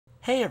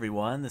Hey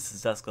everyone, this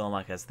is Dusk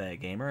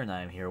Gamer, and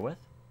I am here with...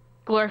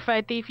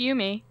 Glorified Thief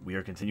Yumi. We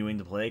are continuing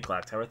to play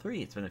Clock Tower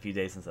 3. It's been a few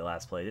days since I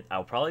last played it.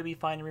 I'll probably be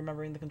fine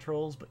remembering the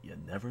controls, but you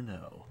never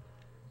know.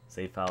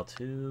 Save file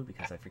 2,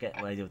 because I forget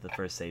what I did with the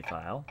first save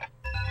file.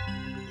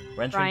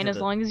 Ryan, as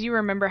long as you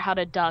remember how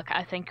to duck,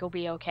 I think you'll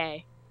be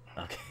okay.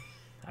 Okay,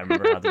 I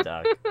remember how to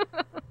duck.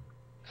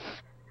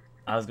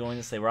 I was going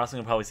to say, we're also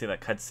going to probably see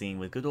that cutscene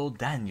with good old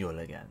Daniel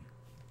again.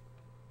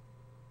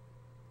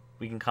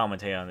 We can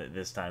commentate on it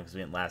this time because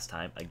we didn't last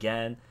time.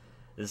 Again,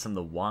 this is some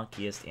of the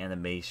wonkiest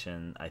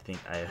animation I think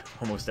I've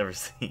almost ever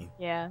seen.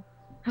 Yeah.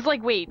 I was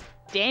like, wait,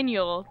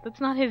 Daniel?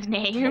 That's not his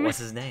name. What's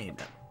his name?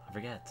 I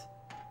forget.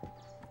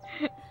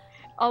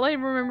 All I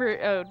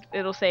remember... Oh,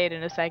 it'll say it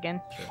in a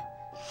second. Sure.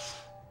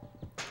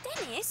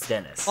 Dennis?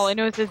 Dennis. All I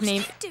know is his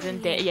name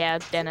isn't yeah,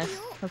 it's Dennis.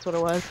 That's what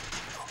it was.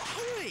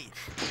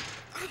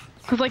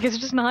 I was like, it's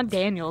just not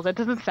Daniel. That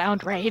doesn't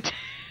sound right.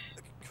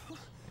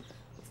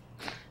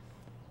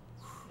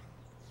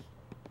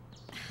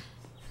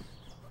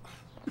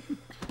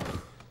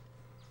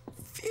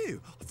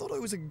 I thought I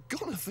was a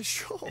goner for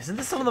sure. Isn't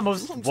this some of the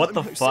most what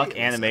the fuck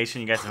animation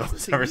you guys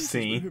have ever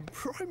seen?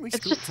 It's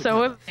just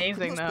so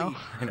amazing, though.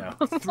 I know.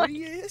 3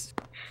 years?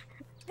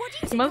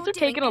 It must have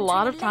taken a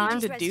lot of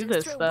time to do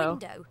this, though.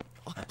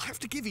 I have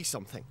to give you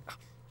something.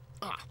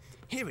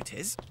 Here it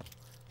is.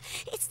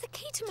 It's the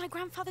key to my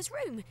grandfather's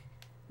room.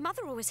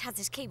 Mother always has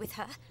this key with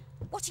her.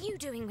 What are you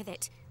doing with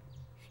it?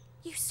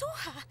 You saw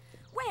her?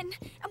 When?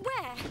 And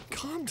where?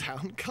 Calm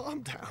down,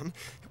 calm down.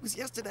 It was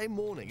yesterday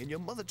morning and your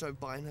mother drove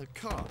by in her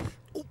car.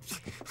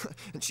 Oops.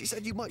 And she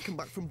said you might come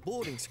back from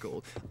boarding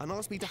school and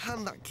asked me to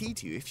hand that key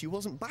to you if you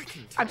wasn't back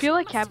in time. I feel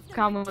like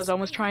Capcom was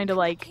almost trying to,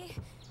 like,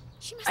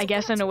 I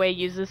guess in a way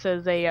use this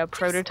as a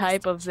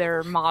prototype of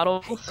their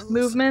model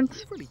movements.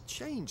 You've really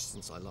changed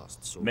since I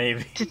last saw you.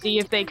 Maybe. To see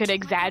if they could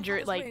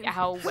exaggerate, like,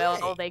 how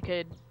well they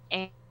could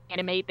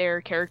animate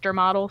their character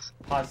models.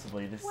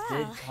 Possibly. This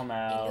did come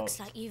out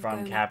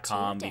from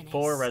Capcom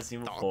before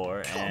Resident Evil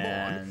 4,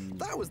 and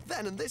that was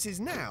then and this is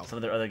now. Some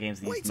of their other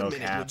games use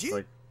mocaps.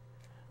 Like,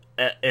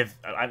 if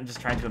I'm just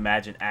trying to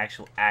imagine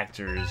actual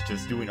actors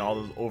just doing all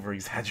those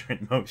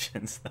over-exaggerated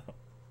motions, though.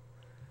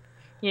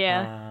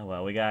 Yeah.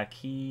 Well, we got a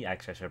key.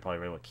 Actually, I should probably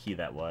read what key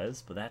that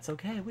was, but that's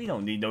okay. We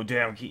don't need no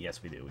damn key.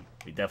 Yes, we do.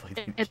 We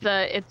definitely do.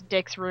 It's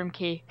Dick's room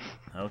key.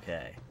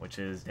 Okay, which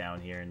is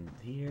down here and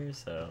here.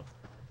 So.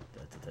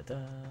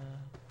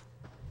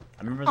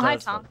 I remember hi,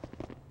 Tom.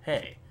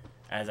 Hey,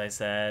 as I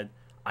said,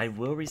 I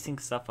will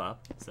resync stuff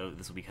up, so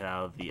this will be cut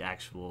out of the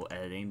actual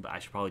editing, but I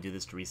should probably do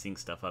this to resync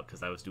stuff up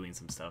because I was doing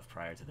some stuff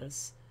prior to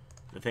this.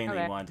 The thing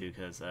that you want to do,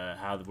 because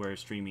how we're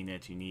streaming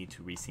it, you need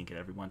to resync it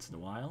every once in a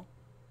while.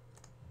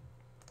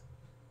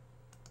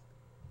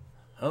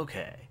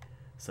 Okay,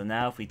 so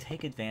now if we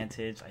take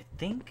advantage, I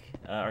think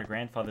our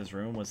grandfather's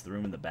room was the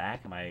room in the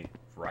back. Am I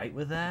right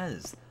with that?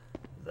 Is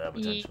that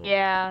potential?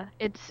 Yeah,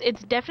 it's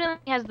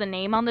definitely has the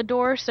name on the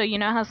door, so you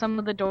know how some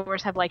of the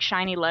doors have like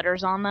shiny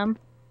letters on them?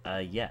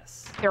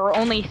 Yes. There are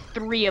only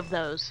 3 of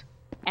those,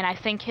 and I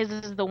think his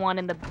is the one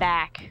in the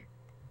back.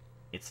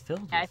 It's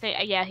filled with... I think,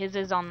 yeah, his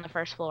is on the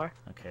first floor.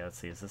 Okay, let's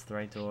see, is this the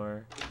right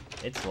door?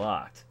 It's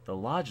locked. The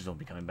lodges won't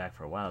be coming back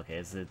for a while. Okay,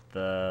 is it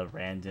the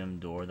random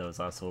door that was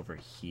also over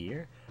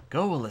here?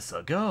 Go,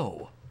 Alyssa,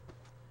 go!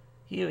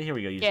 Here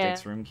we go, use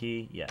Dick's room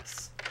key.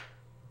 Yes.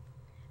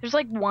 There's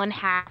like one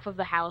half of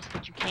the house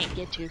that you can't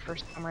get to for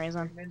some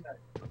reason.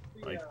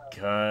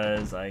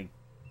 Because I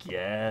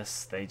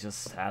guess they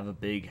just have a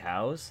big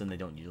house and they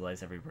don't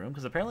utilize every room.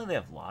 Because apparently they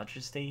have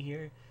lodgers stay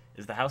here.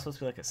 Is the house supposed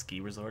to be like a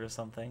ski resort or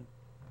something?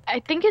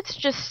 I think it's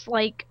just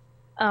like,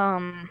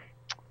 oh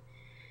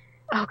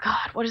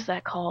god, what is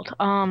that called?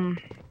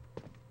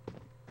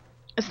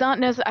 It's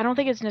not I don't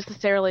think it's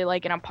necessarily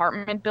like an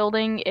apartment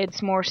building.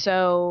 It's more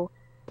so,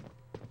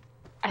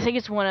 I think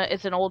it's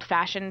an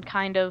old-fashioned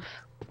kind of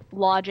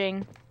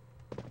lodging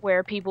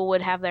where people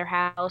would have their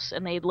house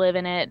and they'd live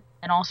in it,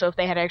 and also if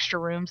they had extra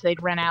rooms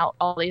they'd rent out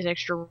all these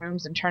extra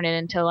rooms and turn it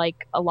into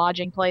like a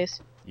lodging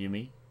place.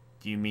 Yumi,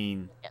 do you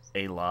mean yes.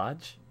 A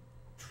lodge?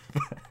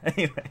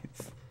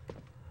 Anyways,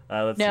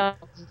 let's no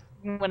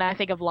see. When I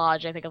think of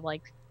lodge I think of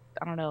like,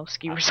 I don't know,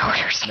 ski resort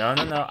or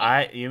something. No,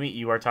 Yumi,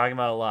 you are talking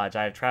about a lodge.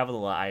 I have traveled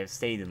a lot. I have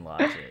stayed in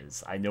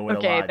lodges. I know what a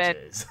lodge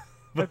is.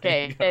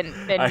 Okay,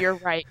 then you're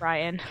right,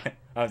 Ryan.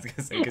 I was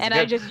gonna say, and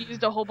I just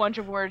used a whole bunch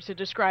of words to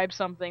describe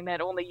something that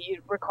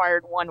only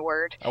required one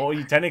word. Oh,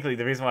 well, technically,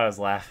 the reason why I was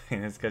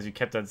laughing is because you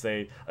kept on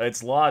saying,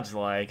 it's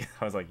lodge-like.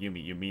 I was like,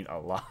 Yumi, you mean a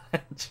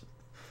lodge?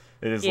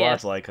 It is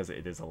lodge-like because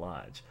it is a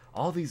lodge.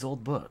 All these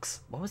old books.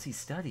 What was he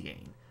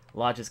studying?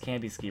 Lodges can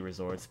be ski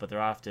resorts, but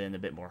they're often a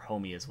bit more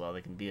homey as well.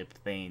 They can be a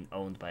thing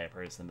owned by a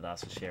person, but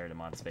also shared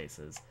among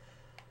spaces.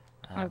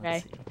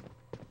 Okay.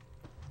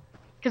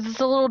 Because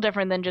it's a little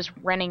different than just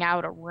renting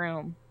out a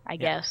room, I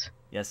guess.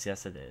 Yes,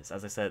 it is.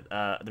 As I said,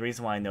 the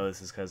reason why I know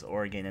this is because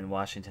Oregon and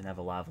Washington have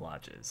a lot of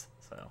lodges.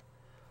 So,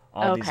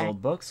 all these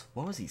old books,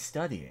 what was he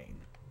studying?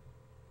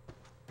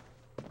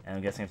 And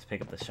I'm guessing I have to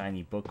pick up the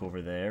shiny book over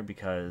there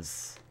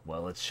because,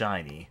 well, it's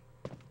shiny.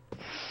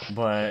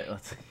 But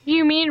let's see.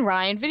 You mean,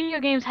 Ryan, video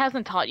games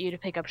hasn't taught you to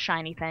pick up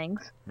shiny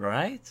things.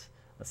 Right?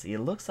 Let's see, it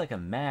looks like a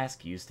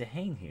mask used to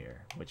hang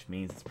here, which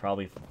means it's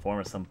probably a form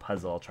of some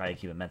puzzle. I'll try to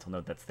keep a mental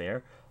note that's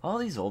there. All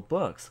these old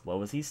books. What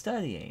was he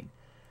studying?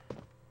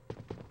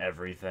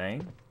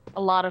 Everything.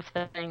 A lot of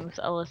things,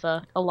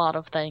 Alyssa. A lot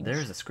of things.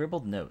 There's a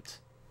scribbled note.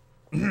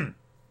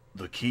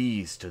 The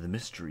keys to the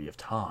mystery of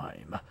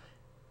time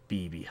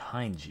be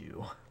behind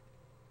you.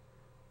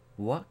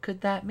 What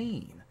could that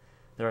mean?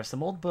 There are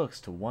some old books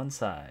to one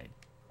side.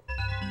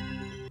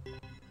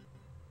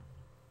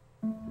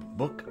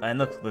 Book, and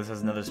look, this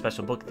has another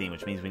special book theme,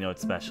 which means we know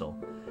it's special.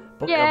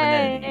 Book Yay!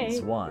 of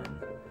Entities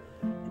 1.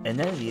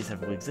 Entities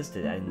have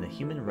existed in the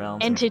human realm.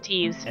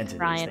 Entities,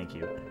 Ryan. Thank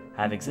you.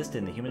 Have existed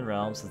in the human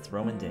realm since the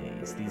Roman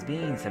days. These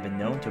beings have been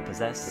known to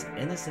possess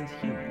innocent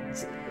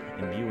humans,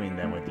 imbuing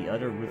them with the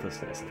utter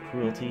ruthlessness of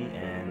cruelty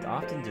and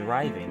often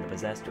deriving the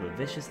possessed to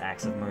vicious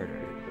acts of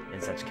murder.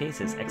 In such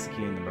cases,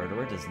 executing the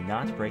murderer does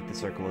not break the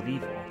circle of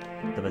evil.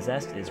 The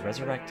possessed is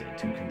resurrected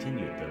to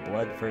continue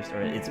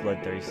its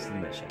bloodthirsty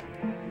mission.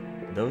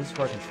 Those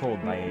who are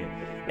controlled by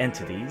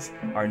entities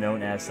are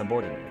known as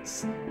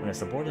subordinates. When a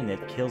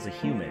subordinate kills a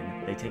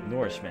human, they take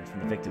nourishment from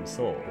the victim's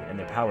soul, and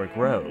their power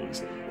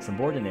grows.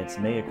 Subordinates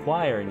may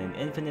acquire an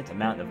infinite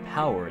amount of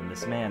power in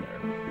this manner.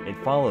 It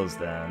follows,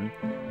 then,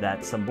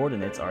 that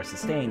subordinates are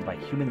sustained by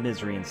human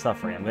misery and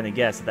suffering. I'm going to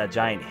guess that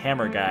giant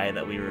hammer guy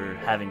that we were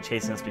having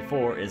chasing us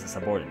before is a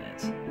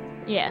subordinate.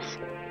 Yes.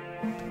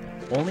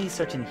 Only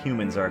certain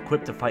humans are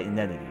equipped to fight an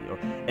entity, or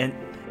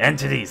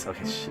entities.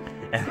 Okay,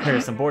 and their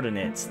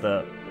subordinates,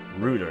 the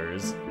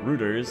rooters,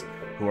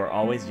 who are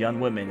always young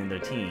women in their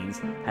teens,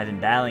 have been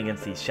battling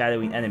against these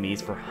shadowy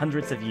enemies for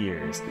hundreds of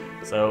years.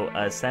 So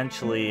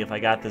essentially, if I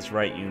got this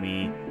right,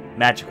 Yumi,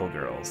 magical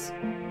girls.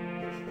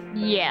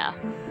 Yeah.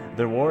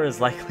 The war is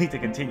likely to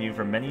continue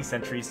for many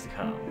centuries to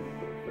come.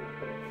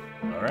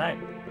 All right,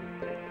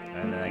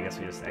 and then I guess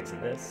we just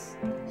exit this.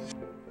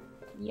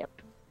 Yep.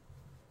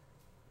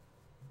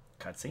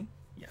 Cutscene?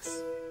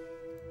 Yes.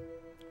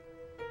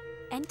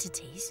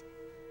 Entities?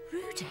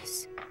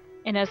 Rooters?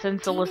 In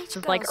essence, the list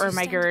is like, oh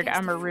my god,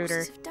 I'm a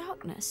rooter. Of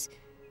darkness.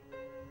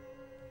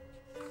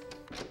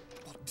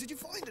 What, did you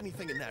find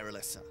anything in there,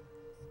 Alyssa?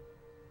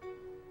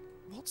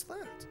 What's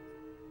that?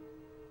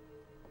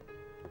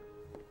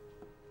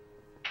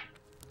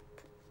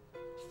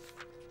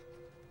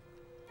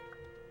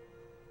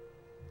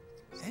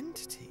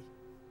 Entity?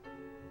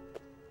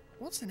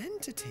 What's an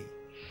entity?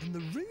 And the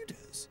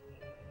Rooters?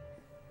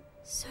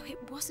 So it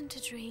wasn't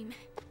a dream.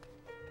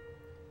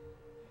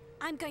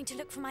 I'm going to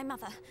look for my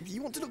mother.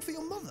 You want to look for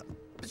your mother?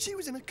 But she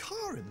was in a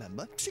car,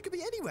 remember? She could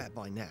be anywhere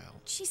by now.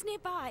 She's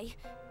nearby.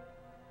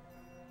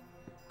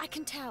 I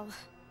can tell.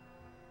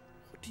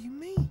 What do you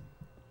mean?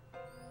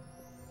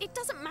 It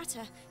doesn't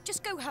matter.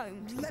 Just go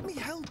home. Let me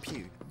help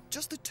you.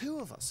 Just the two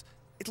of us.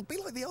 It'll be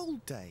like the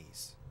old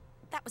days.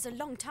 That was a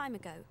long time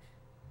ago.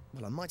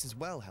 Well, I might as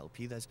well help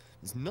you. There's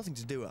nothing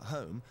to do at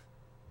home.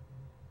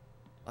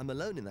 I'm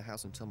alone in the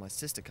house until my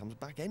sister comes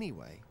back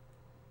anyway.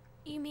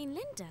 You mean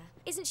Linda?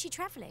 Isn't she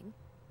travelling?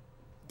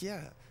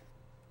 Yeah.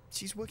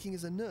 She's working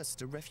as a nurse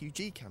at a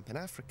refugee camp in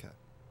Africa.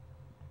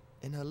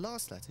 In her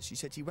last letter, she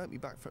said she won't be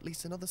back for at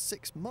least another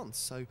 6 months,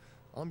 so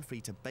I'm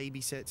free to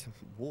babysit,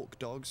 walk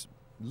dogs,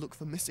 look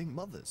for missing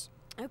mothers.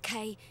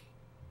 Okay.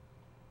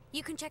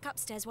 You can check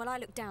upstairs while I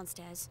look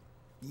downstairs.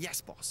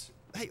 Yes, boss.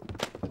 Hey,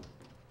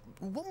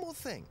 one more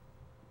thing.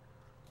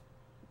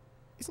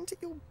 Isn't it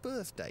your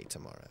birthday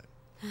tomorrow?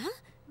 Huh?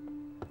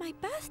 My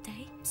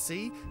birthday?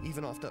 See?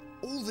 Even after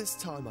all this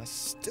time, I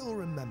still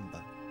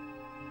remember.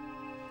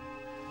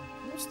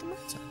 What's the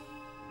matter?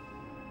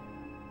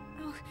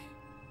 Oh,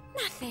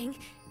 nothing.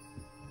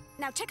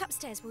 Now check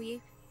upstairs, will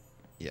you?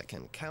 You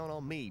can count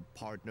on me,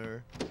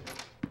 partner.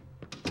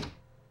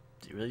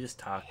 Do you really just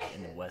talk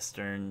in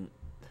Western?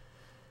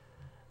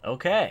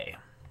 Okay.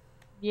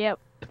 Yep.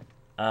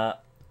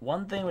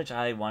 One thing which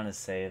I want to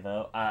say,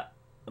 though,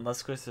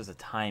 unless, of course, there's a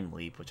time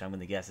leap, which I'm going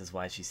to guess is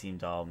why she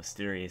seemed all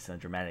mysterious and a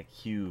dramatic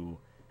hue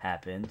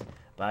happened,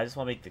 but I just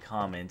want to make the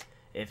comment,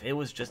 if it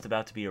was just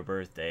about to be her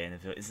birthday, and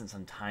if it isn't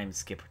some time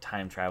skip or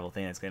time travel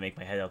thing that's going to make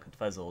my head all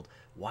confuzzled,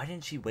 why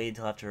didn't she wait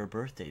until after her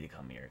birthday to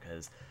come here?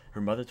 Because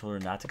her mother told her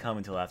not to come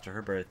until after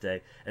her birthday,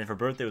 and if her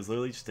birthday was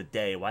literally just a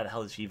day, why the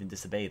hell did she even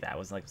disobey that? It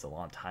wasn't like it was a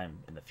long time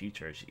in the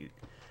future.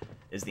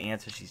 Is the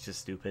answer she's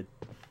just stupid?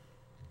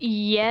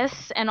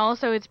 Yes, and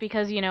also it's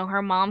because, you know,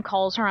 her mom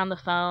calls her on the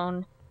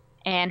phone,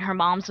 and her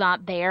mom's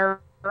not there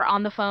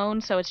on the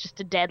phone, so it's just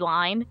a dead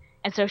line,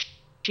 and so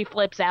she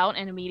flips out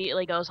and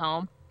immediately goes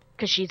home,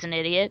 because she's an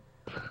idiot.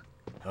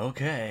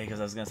 Okay, because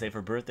I was going to say if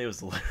her birthday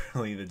was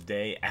literally the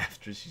day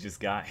after she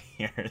just got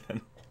here, then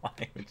why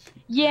would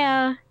she?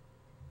 Yeah.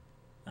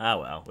 Ah,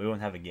 well, we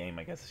won't have a game,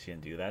 I guess, if she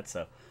didn't do that,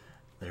 so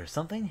there's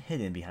something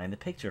hidden behind the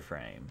picture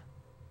frame.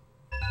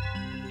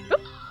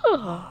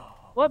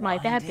 What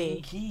might that Winding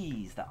be?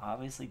 Keys that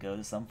obviously go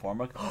to some form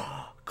of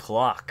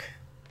clock.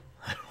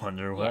 I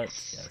wonder what.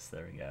 Yes,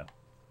 there we go.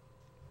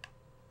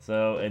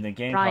 So, in a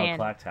game Ryan, called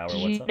Clock Tower,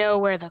 do what's you up? know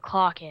where the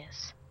clock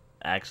is?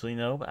 Actually,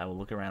 no, but I will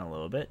look around a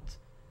little bit.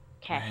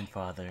 Okay.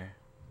 Grandfather.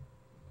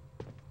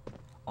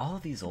 All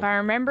of these old... If I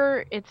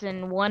remember, it's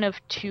in one of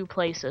two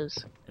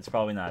places. It's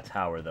probably not a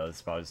tower, though.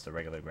 It's probably just a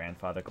regular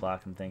grandfather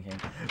clock, I'm thinking.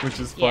 Which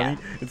is funny.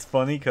 Yeah. It's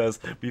funny because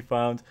we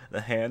found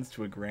the hands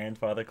to a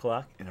grandfather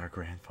clock in our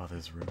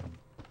grandfather's room.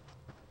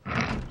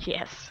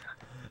 Yes.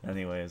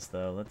 Anyways,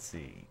 though, let's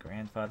see.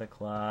 Grandfather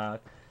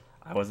clock.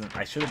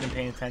 I should have been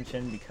paying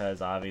attention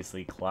because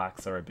obviously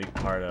clocks are a big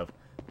part of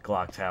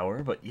Clock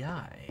Tower, but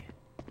yeah.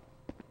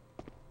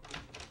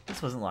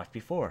 This wasn't locked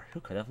before. Who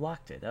could have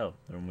locked it? Oh,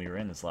 the room we were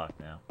in is locked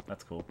now.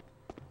 That's cool.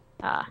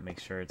 Make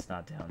sure it's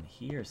not down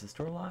here. Is this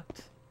door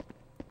locked?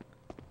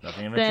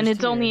 Nothing of interest Then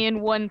it's here. only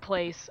in one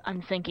place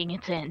I'm thinking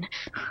it's in.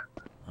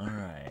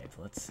 Alright,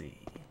 let's see.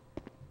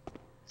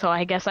 So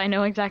I guess I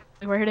know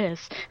exactly where it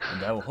is.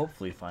 And I will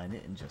hopefully find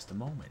it in just a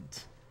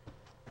moment.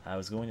 I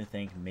was going to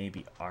think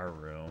maybe our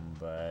room,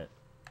 but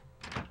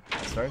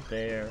I'll start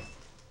there.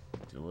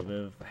 Do a little bit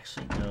of...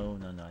 Actually, no,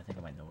 I think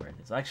I might know where it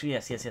is. Actually,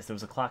 yes, there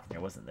was a clock in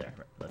there, wasn't there?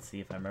 Let's see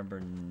if I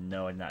remember.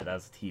 No, not. That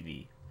was a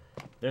TV.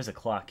 There's a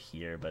clock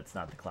here, but it's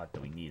not the clock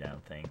that we need, I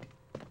don't think.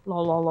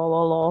 Lol, lol, lol,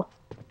 lol, lol.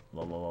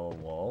 Lol, lol, lol,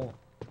 lol.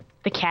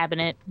 The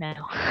cabinet, no.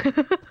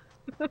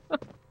 It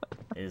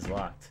is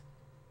locked.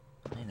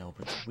 I know,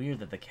 but it's weird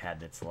that the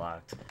cabinet's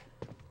locked.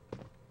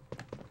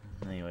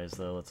 Anyways,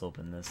 though, let's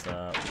open this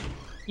up.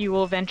 You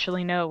will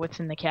eventually know what's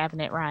in the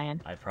cabinet,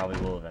 Ryan. I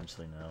probably will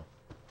eventually know.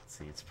 Let's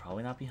see, it's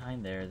probably not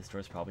behind there. This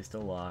door's probably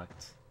still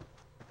locked.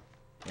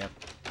 Yep.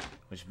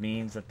 Which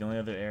means that the only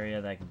other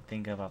area that I can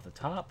think of off the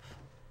top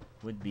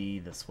would be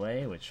this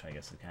way, which I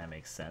guess it kind of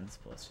makes sense,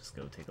 but let's just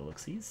go take a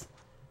look-sees.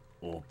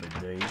 Open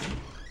daisy.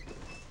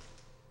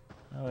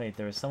 Oh wait,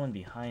 there was someone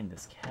behind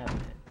this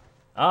cabinet.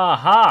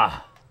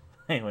 Aha!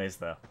 Anyways,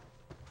 though.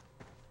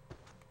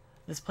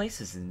 This place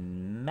is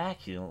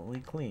immaculately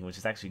clean, which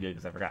is actually good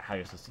because I forgot how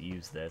you're supposed to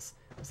use this.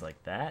 It's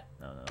like that.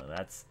 No,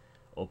 that's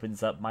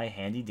opens up my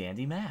handy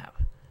dandy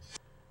map.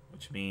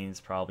 Which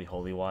means probably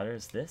holy water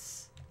is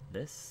this.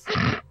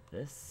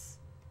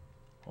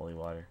 Holy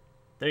water.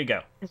 There you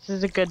go. This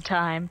is a good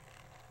time.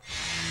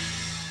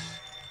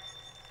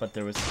 But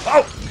there was... Oh!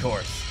 Of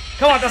course.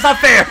 Come on, that's not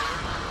fair!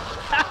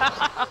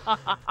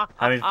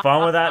 Having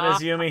fun with that,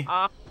 Miss Yumi?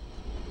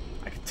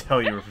 I could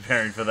tell you were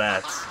preparing for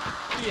that.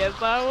 Yes,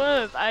 I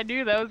was. I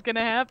knew that was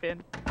gonna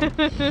happen.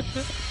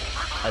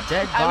 A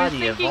dead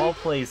body of all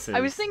places.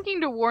 I was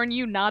thinking to warn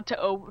you not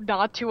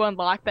to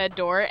unlock that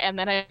door, and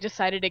then I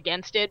decided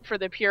against it for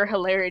the pure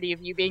hilarity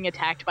of you being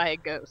attacked by a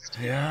ghost.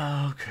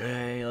 Yeah,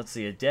 okay. Let's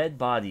see. A dead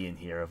body in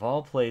here of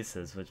all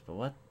places. But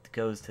what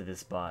goes to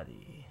this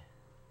body?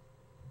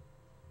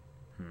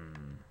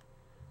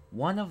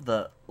 One of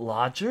the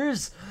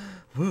lodgers?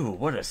 Woo,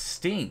 what a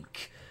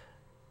stink.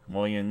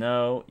 Well, you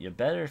know, you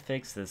better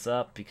fix this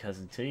up because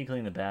until you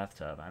clean the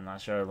bathtub, I'm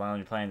not sure how long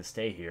you're planning to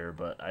stay here,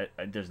 but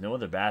there's no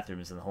other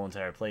bathrooms in the whole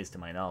entire place to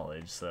my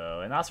knowledge,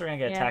 so... And also we're gonna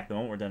get attacked the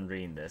moment we're done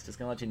reading this. Just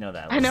gonna let you know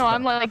that. I know,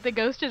 I'm like, the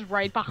ghost is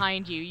right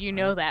behind you. You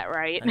know that,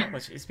 right? I know,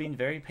 but it's being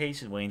very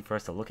patient waiting for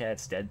us to look at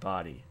its dead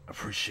body.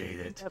 Appreciate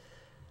it.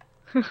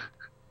 Yep.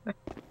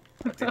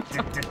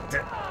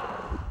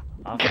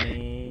 Off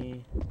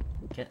me.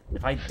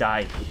 If I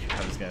die here,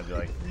 I'm just gonna be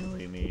like,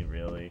 really, me?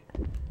 Really?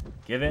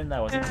 Given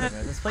that wasn't clean.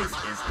 This place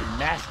is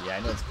immaculate. Yeah, I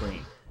know it's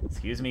clean.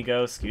 Excuse me,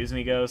 ghost. Excuse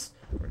me, ghost.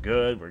 We're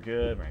good. We're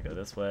good. We're gonna go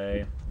this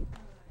way.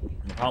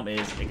 And the problem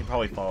is, it can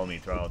probably follow me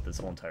throughout this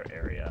whole entire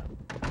area.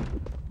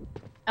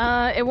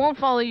 It won't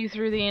follow you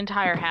through the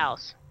entire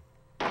house.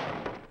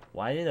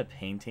 Why did a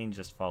painting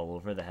just fall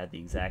over that had the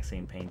exact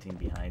same painting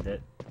behind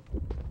it?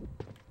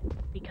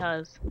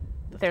 Because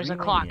there's a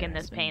clock in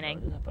this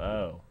painting.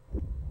 Oh,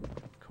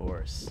 of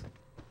course.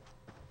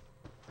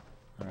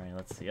 Alright,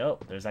 let's see. Oh,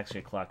 there's actually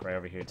a clock right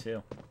over here,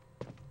 too.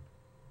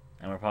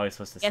 And we're probably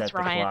supposed to set the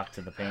clock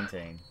to the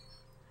painting.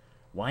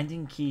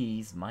 Winding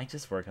keys might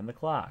just work on the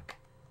clock.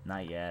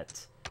 Not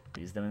yet.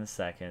 Use them in a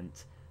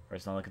second.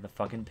 First, I'll look at the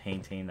fucking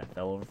painting that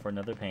fell over for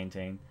another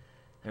painting.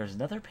 There's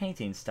another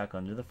painting stuck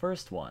under the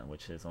first one,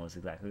 which is almost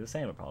exactly the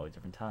same, but probably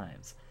different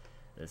times.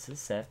 This is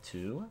set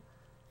to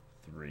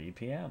 3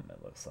 p.m.,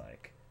 it looks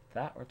like.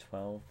 That or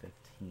 12:15.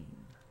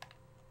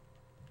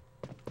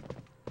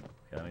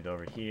 Okay, let me go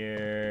over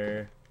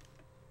here.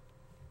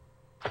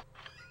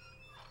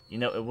 You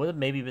know, it would have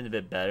maybe been a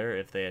bit better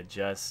if they had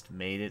just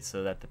made it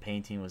so that the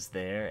painting was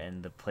there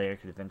and the player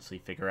could eventually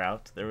figure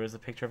out there was a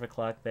picture of a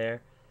clock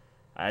there.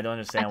 I don't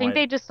understand why... I think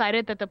they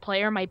decided that the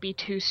player might be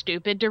too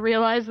stupid to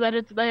realize that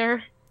it's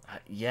there.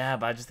 Yeah,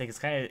 but I just think it's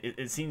kind of...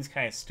 It seems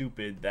kind of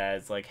stupid that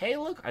it's like, hey,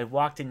 look, I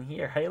walked in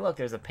here. Hey, look,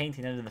 there's a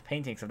painting under the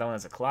painting except that one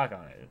has a clock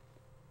on it.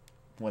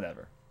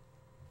 Whatever.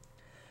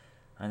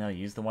 I know,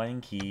 use the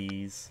winding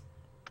keys.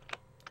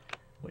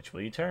 Which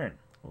will you turn?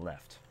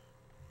 Left.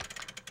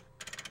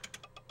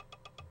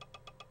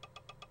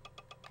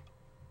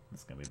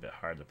 It's going to be a bit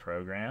hard to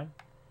program.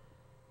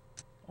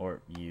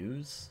 Or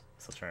use.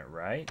 So I'll turn it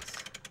right.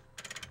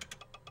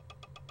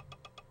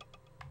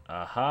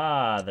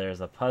 Aha!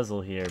 There's a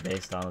puzzle here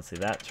based on, let's see,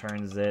 that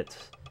turns it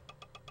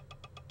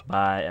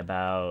by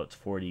about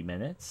 40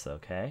 minutes.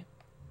 Okay.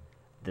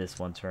 This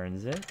one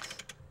turns it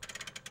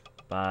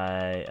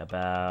by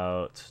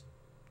about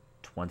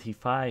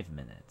 25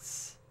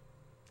 minutes.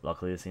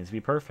 Luckily, this seems to be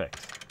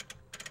perfect.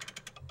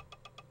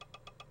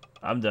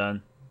 I'm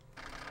done.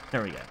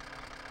 There we go.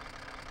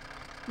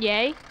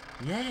 Yay?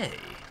 Yay!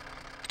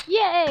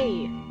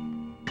 Yay!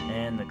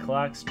 And the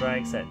clock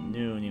strikes at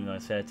noon, even though I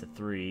set it to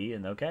 3,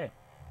 and okay.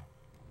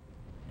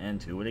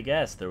 And who would have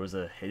guessed? There was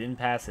a hidden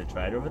passage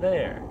right over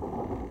there.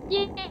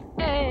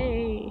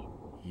 Yay!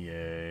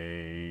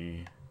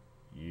 Yay.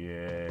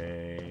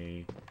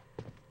 Yay.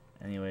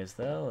 Anyways,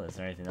 though, is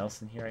there anything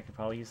else in here I could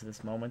probably use at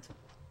this moment?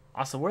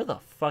 Also, where the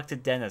fuck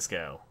did Dennis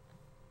go?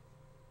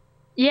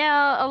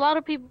 Yeah, a lot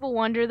of people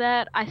wonder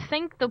that. I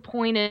think the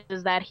point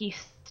is that he's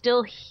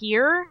still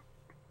here.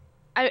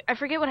 I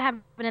forget what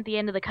happened at the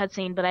end of the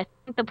cutscene, but I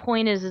think the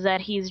point is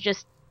that he's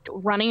just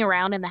running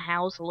around in the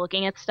house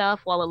looking at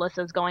stuff while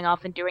Alyssa's going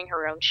off and doing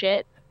her own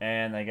shit.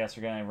 And I guess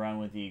we're gonna run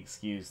with the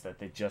excuse that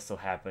they just so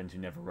happen to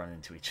never run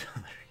into each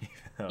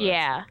other.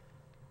 Yeah.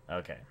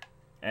 Okay.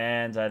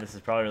 And this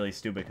is probably really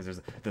stupid because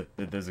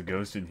there's a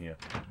ghost in here.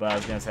 But I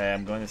was gonna say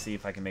I'm going to see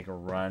if I can make a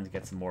run to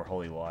get some more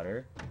holy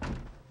water.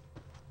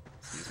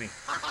 Excuse me.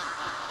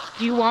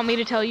 Do you want me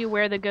to tell you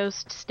where the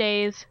ghost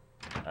stays?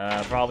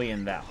 Probably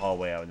in that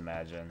hallway, I would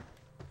imagine.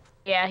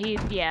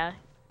 Yeah.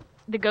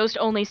 The ghost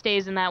only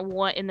stays in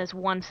this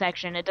one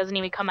section. It doesn't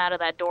even come out of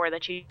that door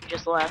that you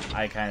just left.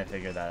 I kind of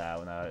figured that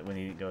out when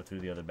you go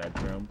through the other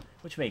bedroom,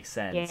 which makes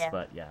sense. Yeah.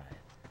 But yeah,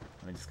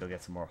 let me just go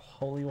get some more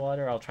holy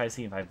water. I'll try to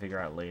see if I can figure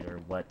out later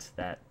what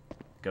that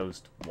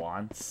ghost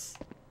wants,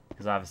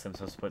 because obviously I'm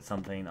supposed to put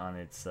something on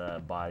its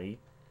body.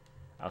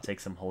 I'll take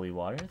some holy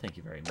water. Thank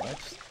you very much.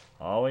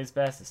 Always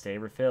best to stay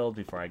refilled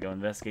before I go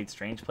investigate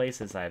strange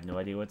places. I have no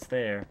idea what's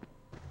there.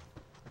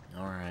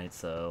 Alright,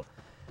 so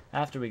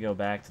after we go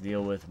back to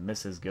deal with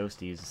Mrs.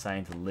 Ghosty, who's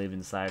assigned to live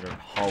inside her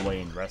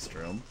hallway and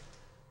restroom,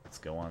 let's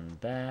go on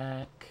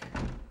back.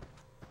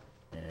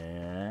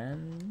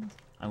 And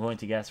I'm going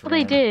to guess All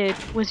they did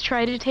was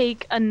try to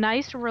take a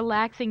nice,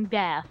 relaxing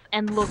bath,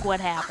 and look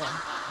what happened.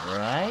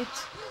 Right?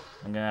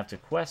 I'm going to have to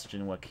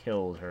question what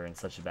killed her in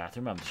such a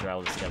bathroom. I'm sure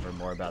I'll discover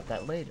more about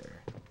that later.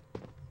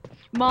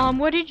 Mom,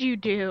 what did you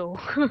do?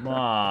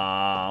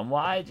 Mom,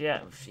 why'd you...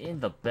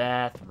 In the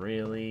bath,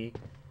 really?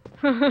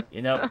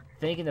 You know,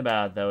 thinking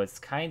about it, though, it's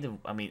kind of...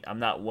 I mean, I'm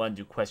not one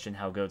to question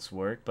how ghosts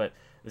work, but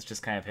this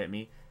just kind of hit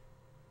me.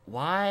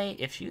 Why,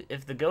 if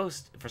the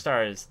ghost... For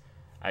starters,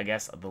 I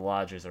guess the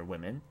lodgers are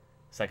women.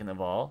 Second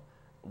of all,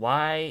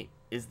 why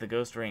is the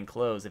ghost wearing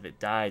clothes if it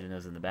died when it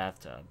was in the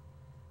bathtub?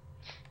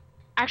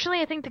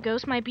 Actually, I think the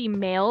ghost might be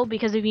male,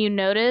 because if you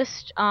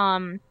noticed,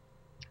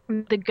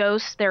 the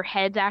ghosts, their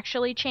heads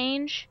actually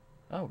change.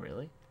 Oh,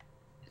 really?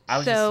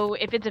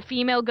 If it's a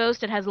female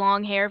ghost, it has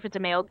long hair. If it's a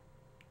male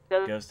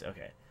ghost,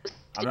 okay.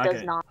 I'm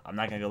not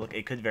not gonna go look.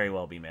 It could very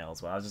well be male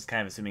as well. I was just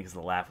kind of assuming because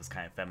the laugh was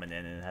kind of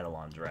feminine and it had a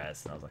long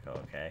dress, and I was like, oh,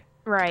 okay.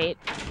 Right.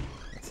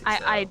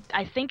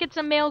 I think it's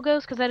a male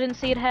ghost because I didn't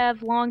see it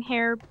have long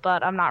hair,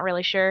 but I'm not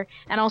really sure.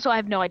 And also, I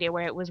have no idea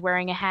where it was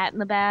wearing a hat in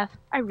the bath.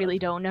 I really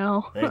don't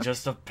know. They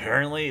just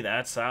apparently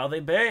that's how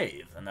they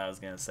bathe. And I was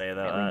gonna say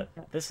though,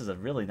 this is a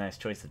really nice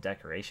choice of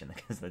decoration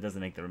because that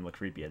doesn't make the room look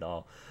creepy at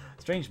all.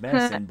 Strange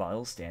medicine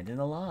bottles stand in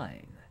a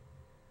line.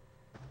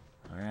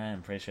 Alright,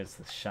 I'm pretty sure it's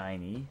the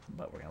shiny,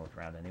 but we're gonna look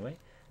around anyway.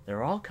 There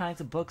are all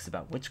kinds of books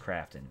about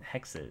witchcraft and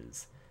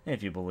hexes.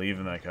 If you believe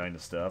in that kind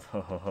of stuff.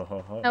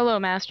 Hello,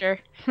 Master.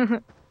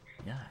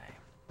 Yeah.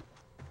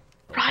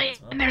 Right,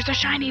 and there's a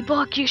shiny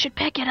book. You should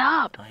pick it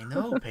up. I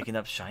know, picking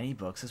up shiny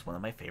books is one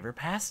of my favorite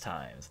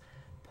pastimes.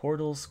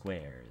 Portal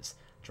squares.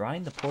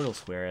 Drawing the portal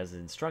square as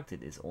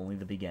instructed is only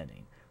the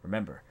beginning.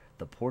 Remember,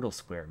 the portal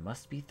square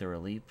must be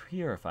thoroughly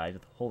purified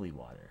with holy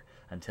water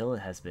until it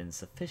has been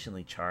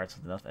sufficiently charged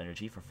with enough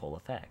energy for full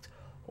effect.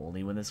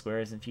 Only when the square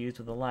is infused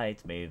with the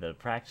light may the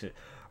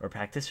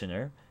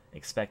practitioner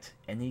expect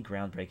any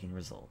groundbreaking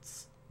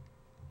results.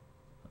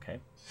 Okay.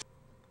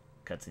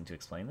 Cutscene to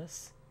explain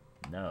this?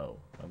 No.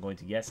 I'm going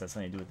to guess that's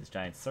something to do with this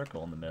giant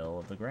circle in the middle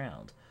of the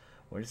ground.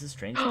 What is this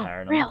strange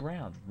pattern on the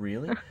ground?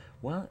 Really?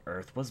 What on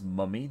earth was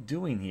Mummy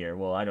doing here?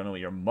 Well, I don't know what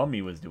your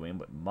mummy was doing,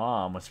 but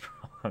Mom was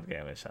okay,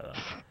 I'm gonna shut up.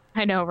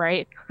 I know,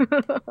 right?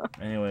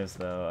 Anyways,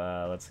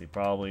 though, let's see.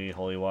 Probably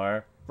holy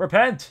water.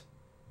 Repent!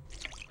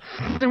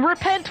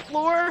 Repent,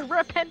 Floor!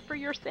 Repent for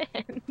your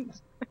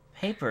sins!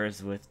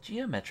 Papers with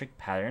geometric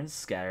patterns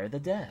scatter the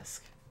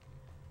desk.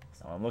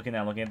 So I'm looking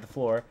at the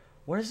floor.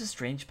 What is this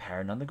strange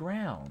pattern on the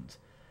ground?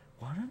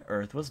 What on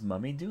earth was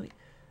Mummy doing?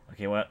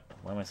 Okay, what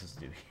am I supposed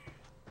to do here?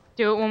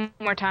 Do it one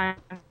more time.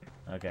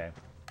 Okay.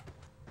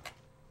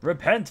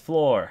 Repent,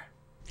 Floor!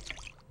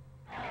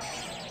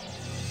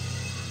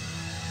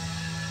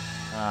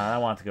 I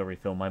want to go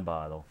refill my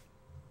bottle.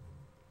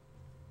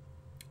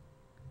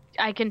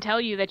 I can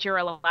tell you that you're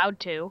allowed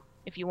to,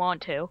 if you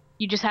want to.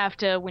 You just have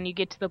to, when you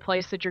get to the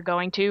place that you're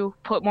going to,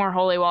 put more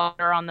holy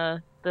water on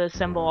the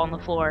symbol on the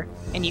floor,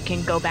 and you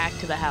can go back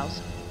to the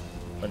house.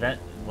 But that,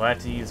 will I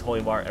have to use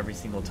holy water every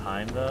single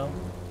time, though?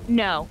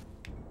 No.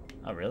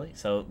 Oh, really?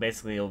 So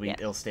basically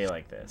it'll stay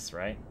like this,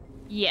 right?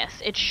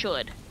 Yes, it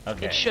should.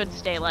 Okay. It should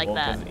stay like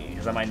that.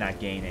 Because I might not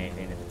gain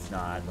anything if it it's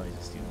not. Let me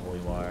just do holy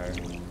water.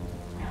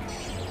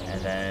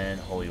 And then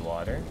holy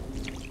water.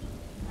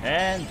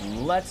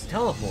 And let's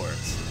teleport.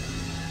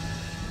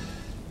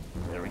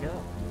 There we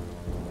go.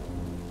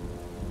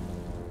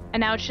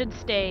 And now it should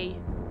stay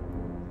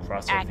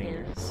Cross our active.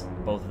 fingers.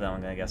 Both of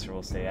them, I guess,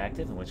 will stay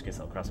active, in which case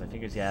I'll cross my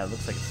fingers. Yeah, it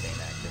looks like it's staying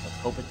active. Let's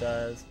hope it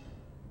does.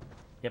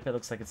 Yep, it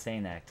looks like it's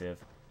staying active.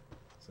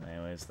 So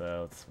anyways,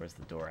 though, where's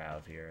the door out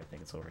of here? I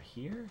think it's over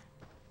here?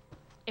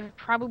 It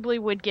probably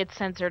would get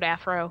censored,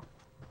 Afro,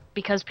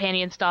 because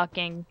panty and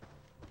stocking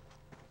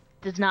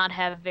does not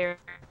have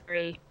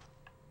very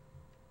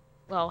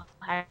well,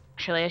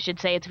 actually, I should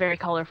say it's very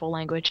colorful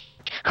language.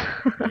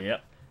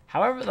 Yep.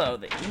 However, though,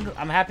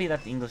 I'm happy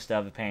that the English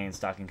dub of Panty and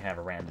Stocking can have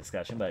a random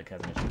discussion, but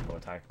because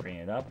Mr.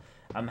 bringing it up,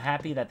 I'm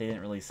happy that they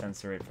didn't really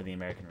censor it for the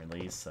American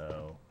release,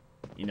 so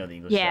you know the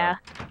English dub. Yeah.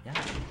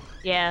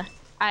 Yeah.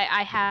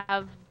 I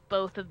have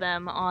both of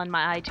them on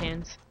my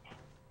iTunes.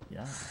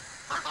 Yeah.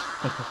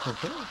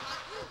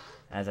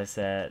 As I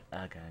said,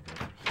 I gotta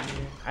go through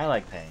here. I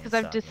like Panty and Because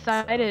I've Stocking,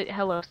 decided,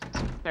 hello,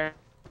 sir.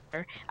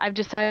 I've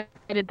decided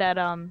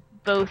that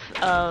both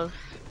of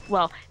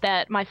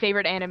that my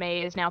favorite anime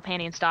is now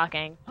Panty and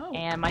Stocking,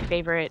 and my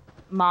favorite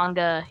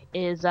manga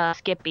is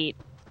Skip Beat.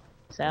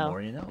 So the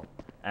more you know.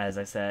 As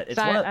I said, it's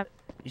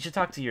you should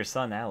talk to your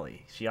son,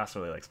 Allie. She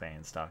also really likes Panty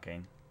and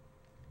Stocking.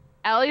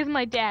 Allie's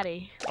my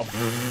daddy.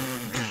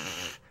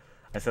 Oh.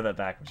 I said that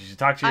backwards. You should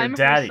talk to your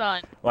daddy.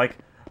 Her son.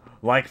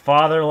 Like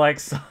father, like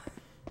son.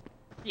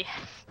 Yes.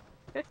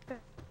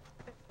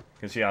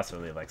 Because she also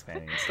really likes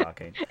Panty and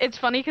Stocking. It's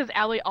funny because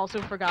Allie also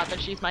forgot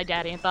that she's my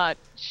daddy and thought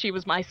she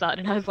was my son,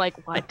 and I was like,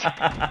 what?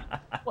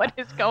 What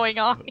is going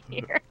on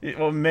here?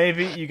 Well,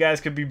 maybe you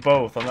guys could be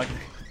both. I'm like,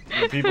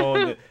 people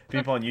on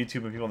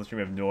YouTube and people on the stream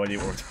have no idea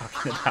what we're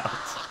talking about.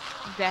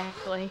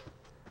 Exactly.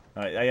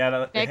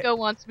 Neko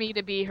wants me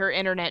to be her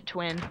internet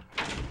twin.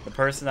 The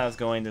person I was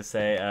going to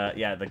say,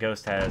 yeah, the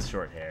ghost has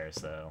short hair,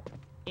 so.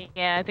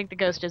 Yeah, I think the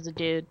ghost is a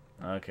dude.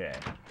 Okay.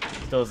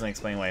 Still doesn't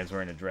explain why he's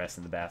wearing a dress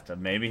in the bathtub.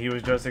 Maybe he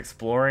was just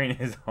exploring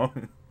his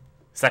own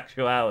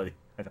sexuality.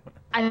 I don't know.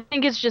 I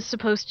think it's just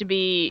supposed to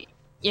be,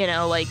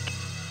 like,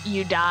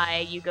 you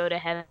die, you go to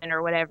heaven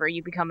or whatever,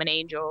 you become an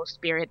angel,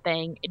 spirit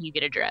thing, and you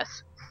get a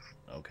dress.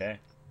 Okay.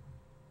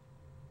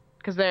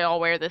 Because they all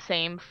wear the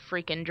same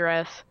freaking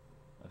dress.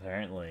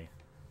 Apparently.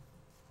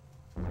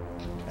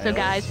 So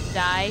guys,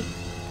 die,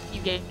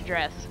 you get a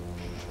dress.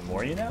 The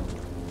more you know.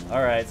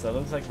 Alright, so it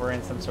looks like we're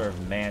in some sort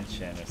of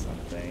mansion or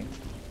something.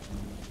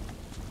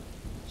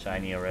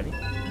 Shiny already?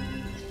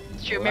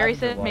 It's true. Mary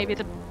said maybe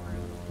it's a...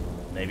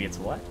 Maybe it's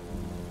what?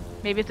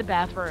 Maybe it's a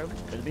bathrobe.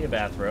 Could be a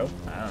bathrobe.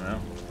 I don't know.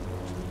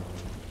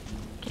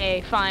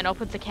 Okay, fine. I'll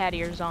put the cat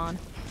ears on.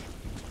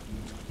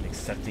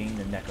 Accepting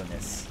the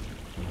Neko-ness.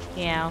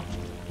 Meow.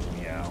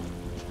 Meow.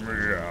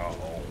 Meow.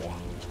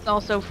 It's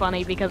also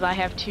funny because I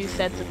have 2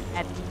 sets of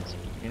cat ears.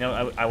 You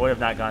know, I would have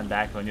not gone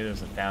back if I knew there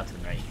was a fountain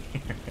right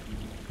here.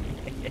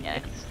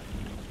 Yes.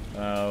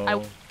 Oh. I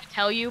would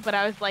tell you, but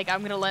I was like,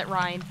 I'm gonna let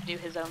Ryan do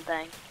his own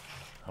thing.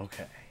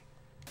 Okay.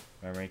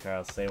 Memory card,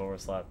 I'll save over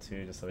slot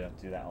 2 just so we don't have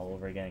to do that all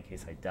over again in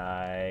case I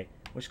die.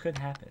 Which could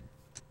happen.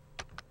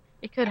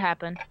 It could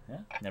happen. Yeah,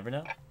 never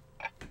know.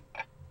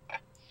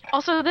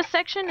 Also, this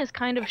section is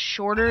kind of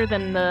shorter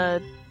than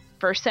the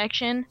first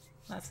section.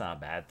 That's not a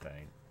bad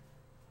thing.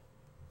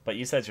 But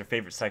you said it's your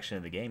favorite section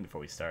of the game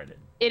before we started.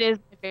 It is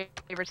my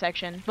favorite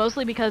section.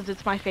 Mostly because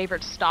it's my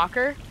favorite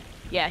stalker.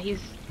 Yeah,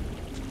 he's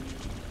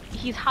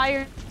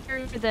higher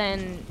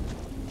than...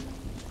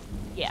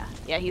 Yeah,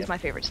 he's my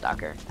favorite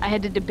stalker. I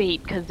had to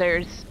debate because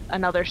there's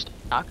another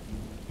stalker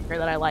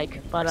that I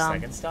like, but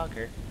Second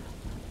stalker.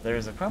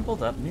 There's a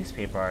crumpled up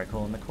newspaper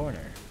article in the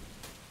corner.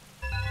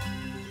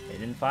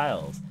 Hidden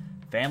files.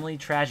 Family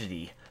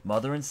tragedy.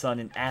 Mother and son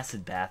in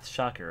acid bath.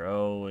 Shocker.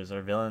 Oh, is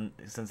our villain...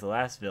 Since the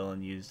last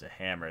villain used a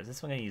hammer. Is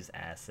this one gonna use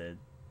acid?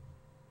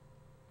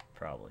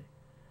 Probably.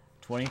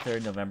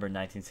 23rd November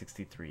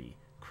 1963.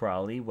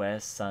 Crawley,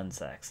 West,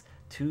 Sussex.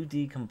 2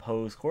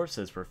 decomposed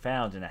corpses were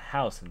found in a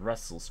house in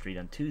Russell Street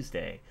on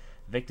Tuesday.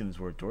 Victims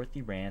were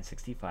Dorothy Rand,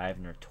 65,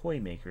 and her toy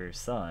maker's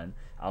son,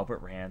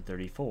 Albert Rand,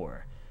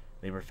 34.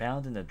 They were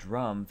found in a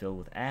drum filled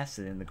with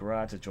acid in the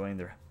garage adjoining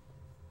their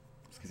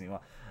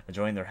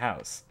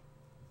house.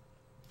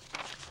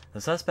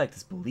 The suspect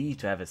is believed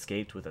to have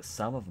escaped with a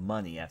sum of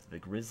money after the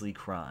grisly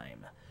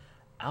crime.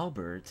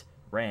 Albert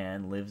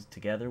Rand lived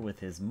together with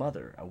his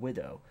mother, a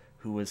widow,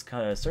 who was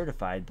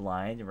certified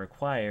blind and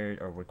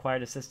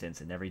required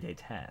assistance in everyday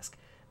tasks.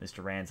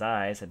 Mr. Rand's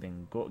eyes had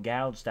been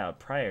gouged out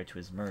prior to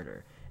his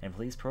murder, and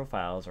police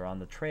profiles are on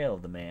the trail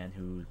of the man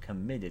who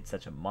committed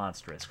such a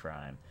monstrous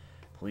crime.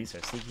 Police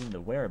are seeking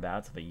the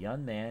whereabouts of a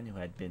young man who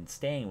had been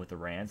staying with the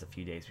Rands a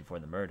few days before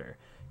the murder,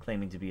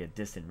 claiming to be a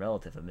distant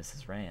relative of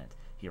Mrs. Rand.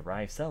 He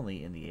arrived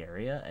suddenly in the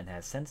area and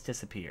has since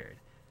disappeared.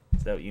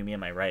 So, Yumi,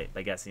 am I right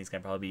by guessing he's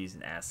going to probably be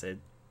using acid?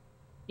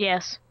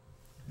 yes.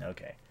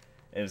 Okay.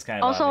 It was kind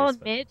of Also, obvious,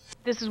 I'll admit,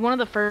 this is one of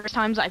the first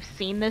times I've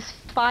seen this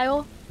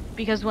file,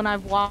 because when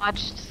I've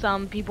watched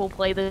some people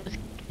play this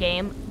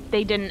game,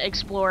 they didn't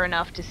explore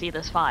enough to see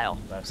this file.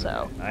 That's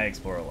so okay. I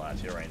explore a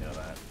lot. You already know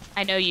that.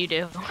 I know you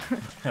do.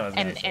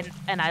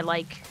 and I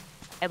like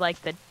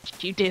that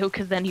you do,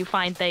 because then you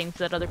find things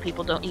that other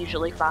people don't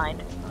usually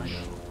find. I know.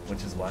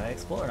 Which is why I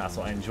explore, and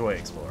also I enjoy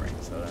exploring.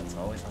 So that's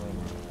always how I work.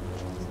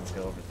 So let's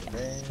go over to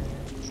there. I'm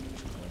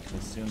going to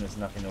assume there's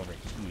nothing over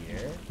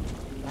here.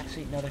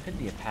 Actually, no, there could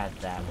be a path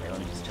that way. Let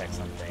me just check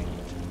something.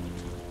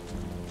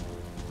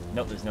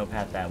 Nope, there's no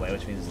path that way,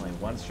 which means there's only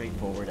one straight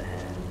forward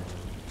ahead.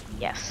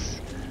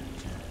 Yes.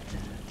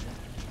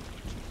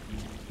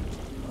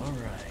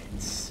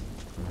 Alright.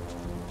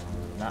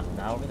 Not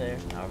over there.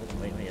 Not over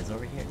there. Wait, it's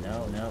over here.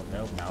 No, not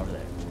over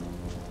there.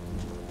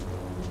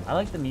 I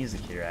like the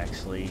music here,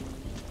 actually.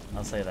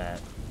 I'll say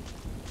that.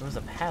 There was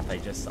a path I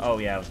just... Oh,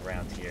 yeah, it was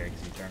around here,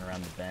 because you turn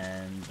around the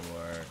bend,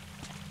 or...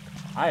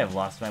 I have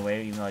lost my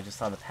way, even though I just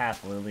saw the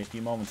path literally a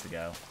few moments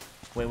ago.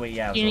 Wait,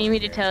 yeah. Do you need me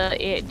to tell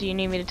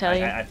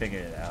you? I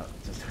figured it out.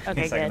 Just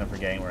okay, a second good. of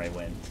forgetting where I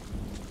went.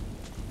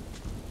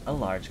 A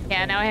large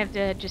container. Yeah, now I have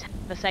to just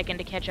have a second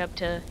to catch up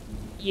to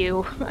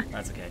you.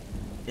 That's okay.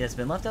 It has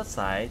been left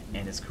outside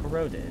and is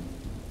corroded.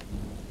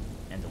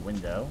 And a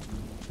window.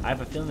 I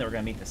have a feeling that we're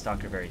going to meet the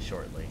stalker very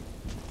shortly.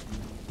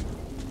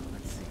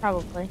 Let's see.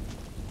 Probably.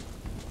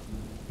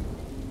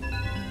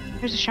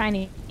 There's a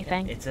shiny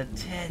thing. It's a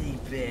teddy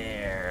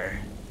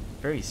bear.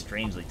 Very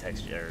strangely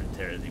textured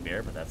teddy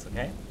bear, but that's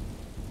okay.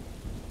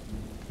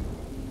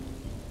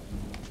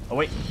 Oh,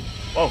 wait.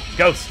 Oh,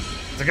 ghost.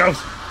 It's a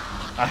ghost.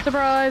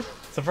 Surprise.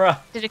 Surprise.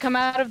 Did it come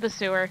out of the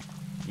sewer?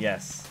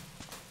 Yes.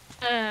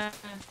 A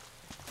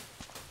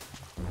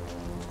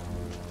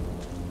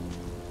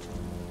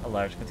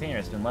large container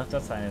has been left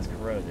outside and is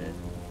corroded.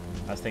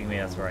 I was thinking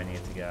maybe that's where I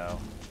needed to go.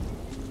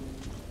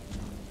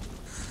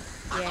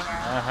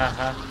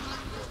 Yeah.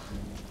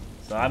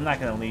 So I'm not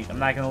gonna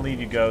leave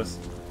you, ghost.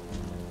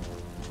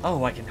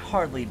 Oh, I can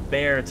hardly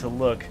bear to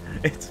look.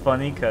 It's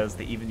funny because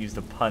they even used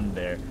a pun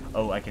there.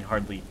 Oh, I can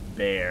hardly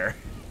bear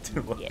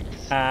to look.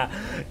 Yes.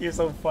 You're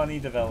so funny,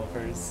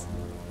 developers.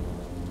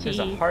 There's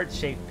a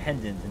heart-shaped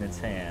pendant in its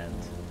hand.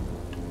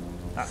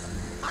 I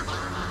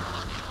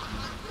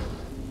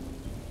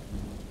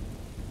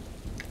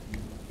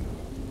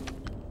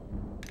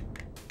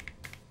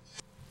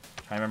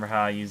remember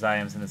how I use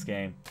items in this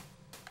game.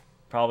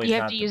 Probably you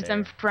have to use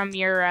them from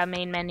your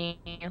main menu.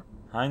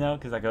 I know,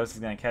 because that ghost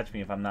is going to catch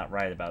me if I'm not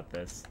right about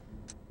this.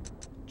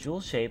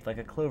 Jewel shaped like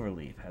a clover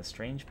leaf. Has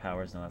strange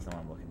powers. No, that's not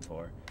what I'm looking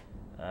for.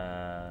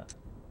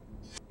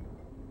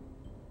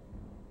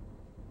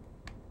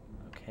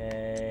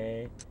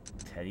 Okay.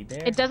 Teddy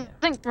bear? It doesn't,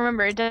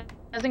 remember, it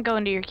doesn't go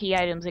into your key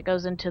items. It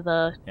goes into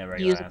the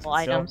usable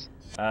items.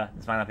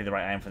 This might not be the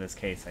right item for this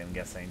case, I'm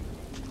guessing.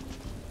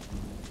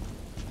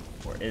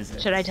 Or is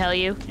it? Should I tell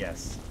you?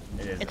 Yes,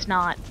 it is. It's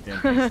not.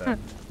 Didn't think so.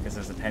 Because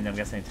there's a pendant. I'm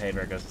guessing teddy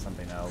bear goes to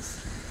something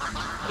else.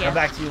 I'll come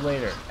back to you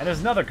later. And there's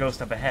another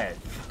ghost up ahead.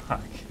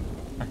 Fuck.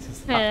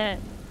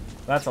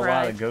 That's a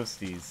lot of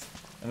ghosties.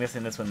 I'm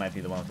guessing this one might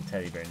be the one with the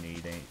teddy bear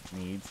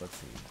needs. Let's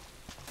see.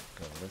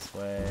 Go this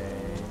way.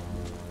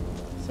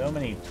 So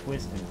many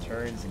twists and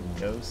turns and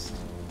ghosts.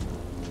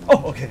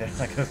 Oh, okay,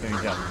 that ghost made me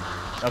jump.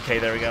 Okay,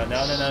 there we go.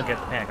 No, get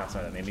the panic off.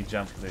 Sorry, that made me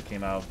jump because it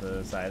came out of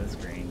the side of the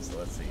screen. So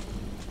let's see.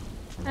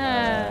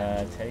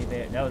 Teddy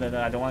bear. No,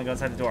 I don't want to go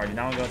inside the door. I do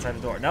not want to go inside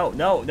the door. No,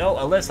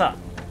 Alyssa!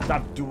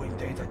 Stop doing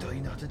things I tell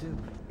you not to do.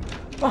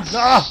 Oh,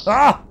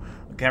 no!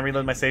 Can't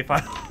reload my save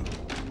file.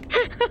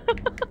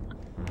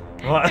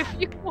 What? If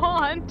you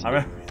want. I'm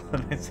gonna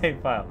reload my save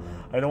file.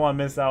 I don't want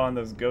to miss out on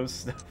those ghost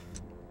stuff.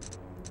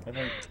 I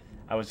think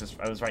I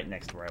was right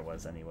next to where I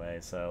was anyway.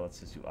 So let's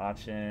just do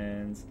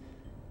options,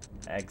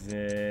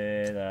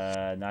 exit.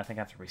 No, I think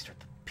I have to restart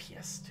the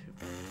PS2.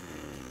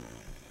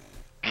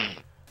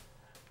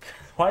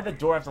 Why the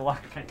door have to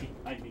lock behind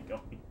me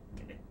going?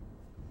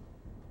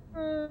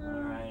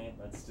 Alright,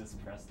 let's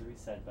just press the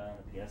reset button on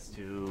the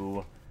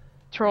PS2.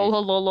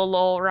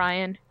 Troll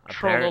Ryan.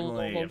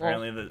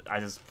 Apparently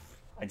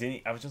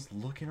I was just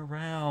looking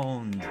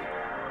around.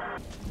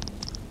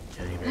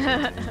 Teddy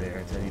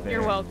bear.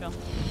 You're welcome.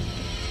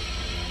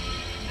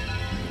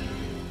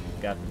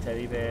 Got the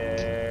teddy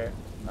bear.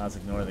 Now let's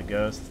ignore the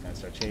ghost. It's gonna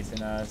start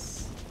chasing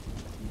us.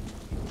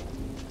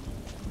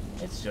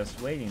 It's just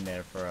waiting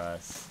there for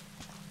us.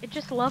 It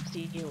just loves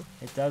you.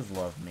 It does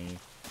love me,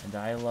 and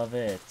I love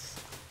it.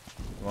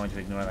 I'm going to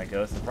ignore that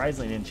ghost.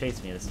 Surprisingly, it didn't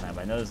chase me this time,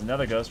 but I know there's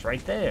another ghost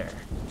right there.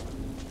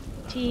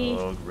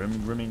 Oh,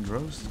 grimming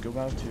ghosts, go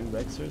out to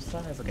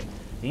exercise. Okay,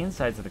 the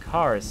insides of the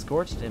car is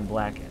scorched and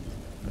blackened.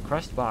 A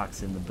crushed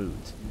box in the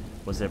boot.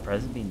 Was there a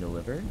present being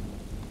delivered?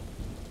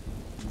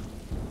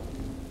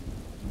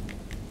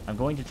 I'm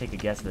going to take a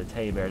guess that the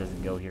teddy bear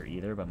doesn't go here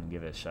either, but I'm going to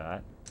give it a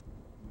shot.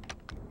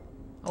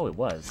 Oh, it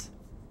was.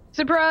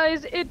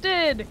 Surprise! It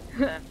did!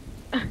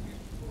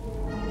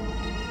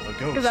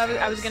 Because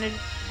I was gonna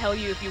tell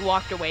you if you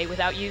walked away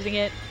without using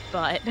it,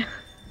 but...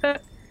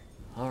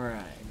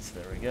 Alright, so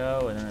there we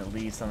go, and then it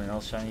leaves something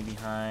else shiny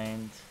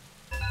behind.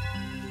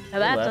 Now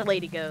that's a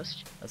lady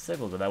ghost. A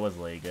signal, but that was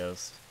a lady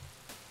ghost.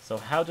 So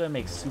how do I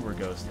make Sewer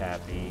Ghost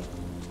happy?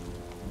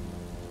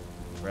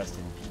 Rest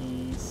in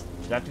peace.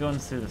 Do I have to go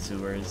into the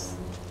sewers?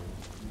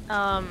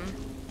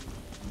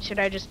 Should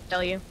I just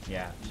tell you?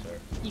 Yeah, sure.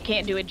 You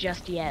can't do it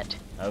just yet.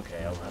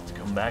 Okay, I'll have to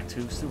come back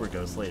to sewer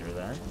ghosts later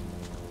then.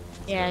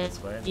 Yeah,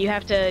 this way. you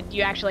have to.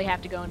 You actually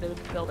have to go into the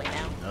building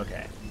now.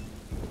 Okay.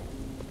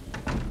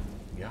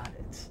 Got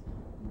it.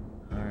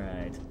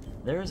 Alright.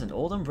 There's an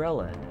old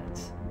umbrella in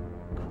it.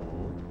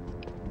 Cool.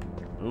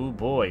 Ooh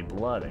boy,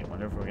 blood. I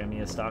wonder if we're gonna be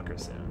a stalker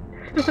soon.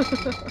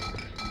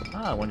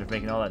 I wonder if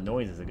making all that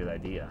noise is a good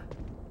idea.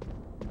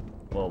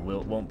 Well,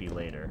 won't be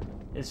later.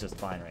 It's just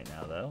fine right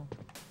now, though.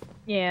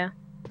 Yeah.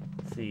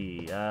 Let's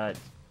see, do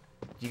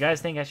you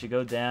guys think I should go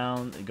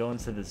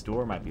into this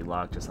door? Might be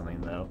locked or something,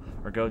 though.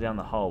 Or go down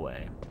the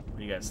hallway? What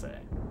do you guys say?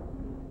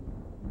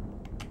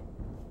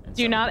 And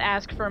Do not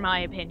ask for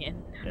my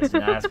opinion. Yes,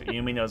 ask.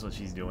 Yumi knows what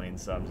she's doing,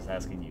 so I'm just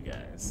asking you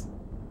guys.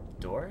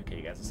 Door? Okay,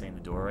 you guys are saying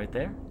the door right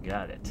there?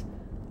 Got it.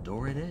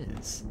 Door it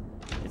is.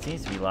 It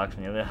seems to be locked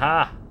from the other.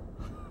 Ha!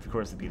 Of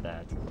course it'd be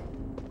that.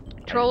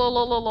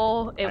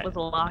 Trollololol, it was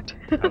locked.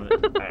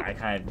 I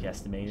kind of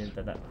guesstimated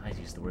that. I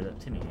used the word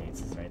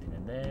intimidates. Is there anything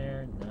in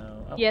there?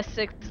 No. Oh. Yes,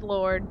 Sixth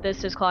Lord.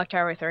 This is Clock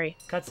Tower 3.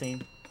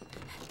 Cutscene.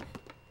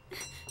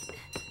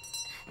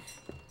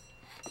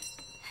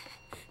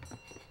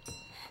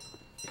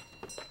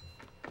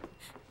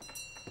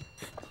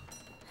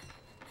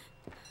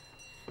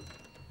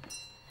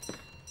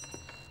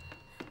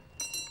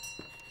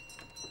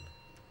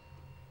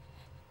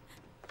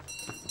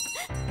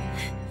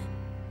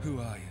 Who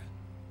are you?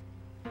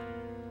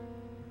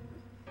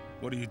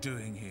 What are you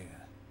doing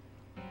here?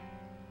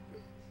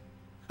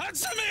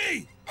 Answer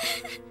me!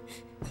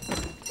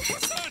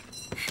 What's that?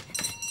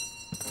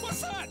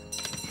 What's that?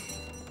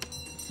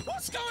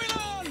 What's going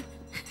on?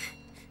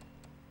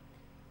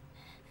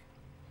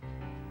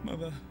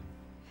 Mother,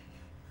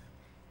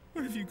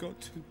 where have you got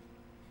to?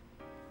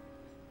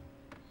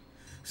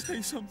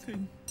 Say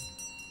something.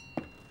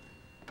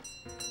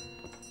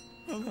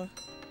 Mother.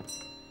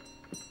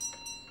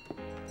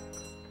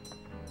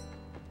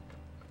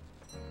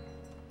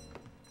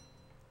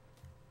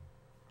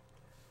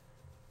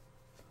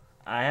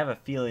 I have a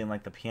feeling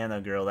like the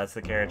piano girl, that's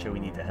the character we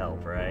need to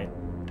help, right?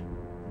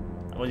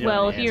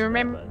 Well, if you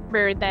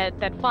remember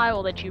that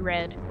file that you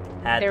read,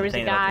 there was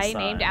a guy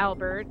named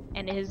Albert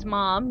and his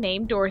mom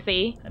named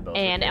Dorothy,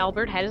 and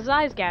Albert had his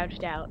eyes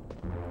gouged out.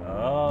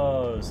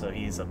 Oh, so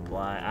he's a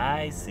blind...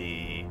 I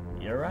see.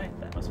 You're right.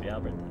 That must be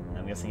Albert then.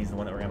 I'm guessing he's the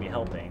one that we're going to be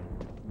helping.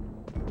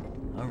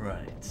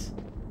 Alright.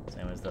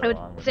 Same as the I would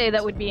say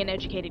that would be an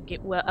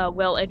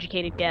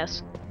well-educated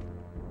guess.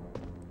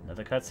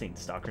 Another cutscene.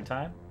 Stalker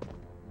time?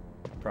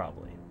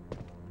 Probably.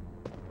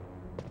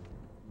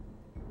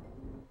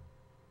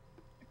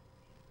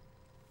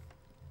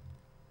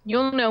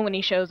 You'll know when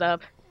he shows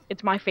up.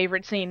 It's my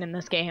favorite scene in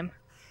this game.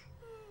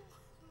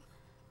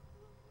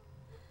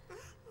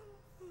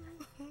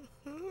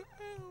 Albert,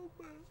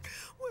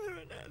 where on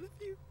earth have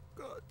you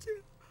got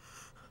to?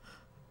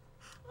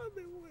 I've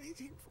been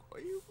waiting for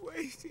you,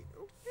 waiting.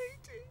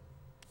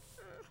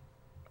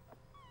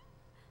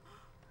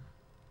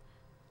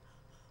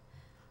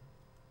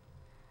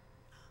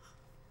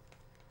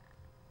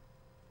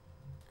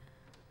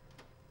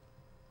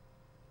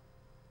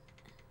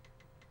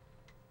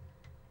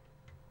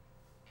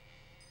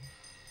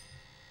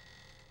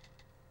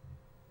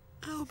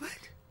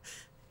 Albert,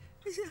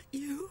 is that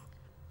you?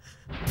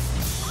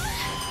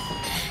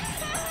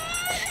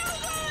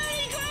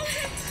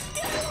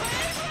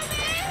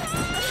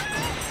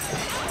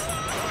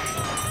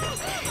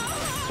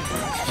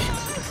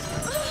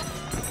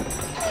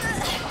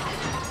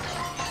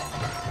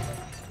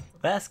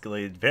 That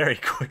escalated very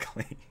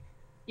quickly.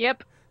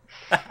 Yep.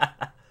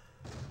 I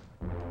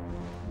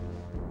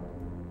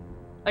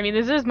mean,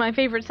 this is my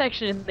favorite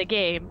section in the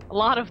game. A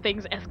lot of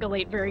things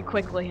escalate very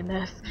quickly in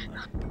this.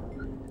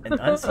 An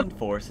unseen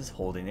force is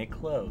holding it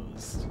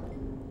closed.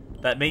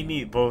 That made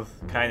me both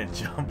kind of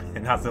jump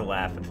and also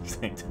laugh at the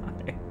same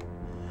time.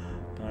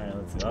 Alright,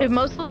 let's go. It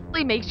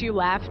mostly makes you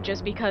laugh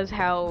just because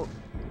how,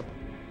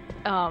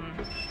 I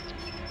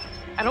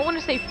don't want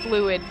to say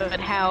fluid, but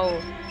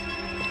how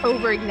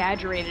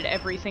over-exaggerated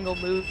every single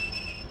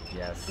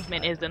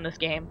movement is in this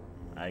game.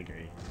 I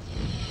agree.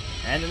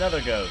 And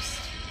another ghost.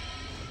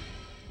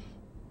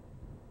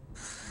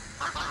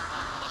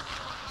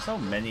 So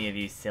many of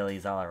you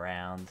sillies all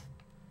around.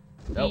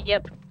 Nope.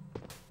 Yep.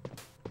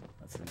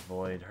 Let's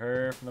avoid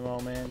her for the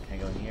moment.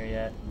 Can't go in here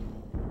yet.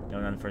 No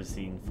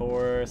unforeseen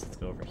force. Let's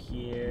go over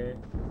here.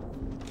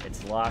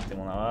 It's locked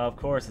and of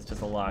course it's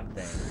just a locked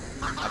thing.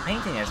 A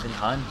painting has been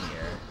hung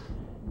here.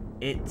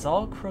 It's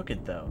all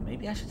crooked though.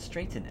 Maybe I should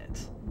straighten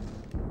it.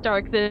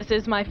 Dark, this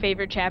is my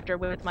favorite chapter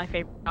with my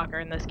favorite stalker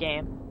in this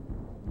game.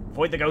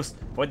 Void the ghost!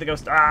 Void the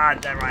ghost! Ah,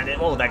 never mind it.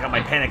 Oh, that got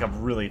my panic up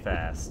really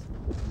fast.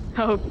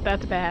 Oh,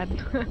 that's bad.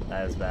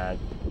 That is bad.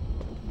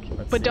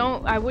 But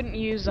I wouldn't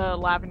use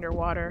lavender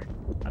water.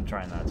 I'm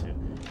trying not to.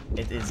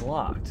 It is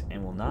locked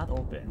and will not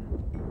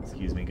open.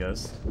 Excuse me,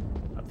 ghost.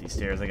 Up these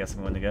stairs, I guess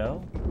I'm going to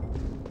go.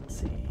 Let's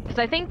see. Because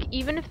I think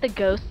even if the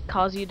ghosts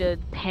cause you to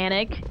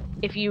panic,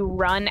 if you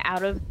run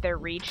out of their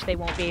reach, they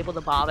won't be able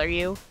to bother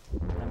you.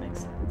 That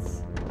makes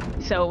sense.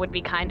 So it would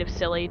be kind of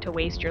silly to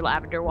waste your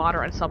lavender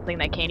water on something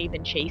that can't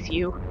even chase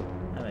you.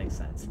 That makes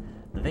sense.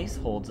 The vase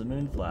holds a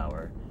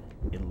moonflower.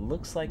 It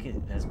looks like it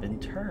has been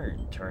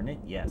turned. Turn it?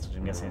 Yes, which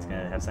I'm guessing is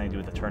going to have something to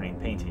do with the turning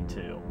painting,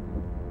 too.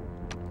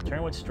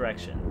 Turn which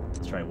direction?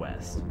 Let's try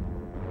west.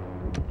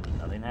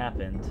 Nothing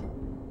happened.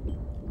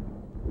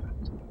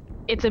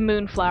 It's a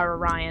moonflower,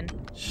 Ryan.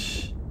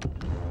 Shh.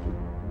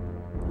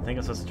 I think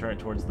I'm supposed to turn it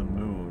towards the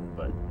moon,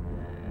 but...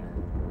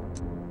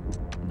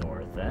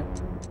 north, then?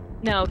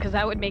 No, because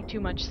that would make too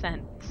much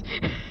sense.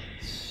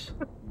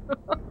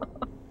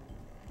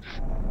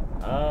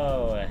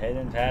 Oh, a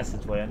hidden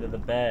passageway under the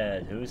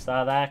bed. Who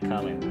saw that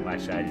coming? Well,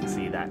 actually, I didn't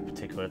see that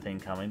particular thing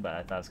coming, but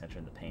I thought I was going to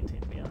turn the painting,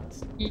 to be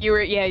honest. You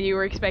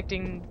were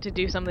expecting to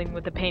do something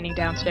with the painting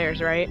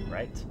downstairs, right?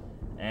 Right.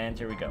 And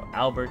here we go.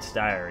 Albert's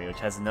Diary, which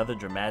has another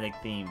dramatic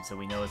theme, so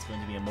we know it's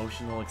going to be an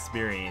emotional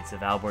experience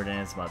of Albert and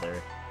his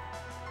mother.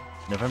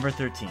 November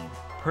 13th.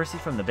 Percy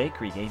from the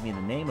bakery gave me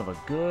the name of a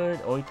good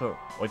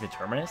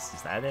oipoterminus.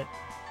 Is that it?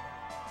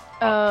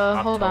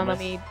 Hold on, let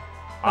me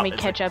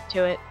catch up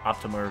to it.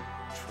 Optometrist?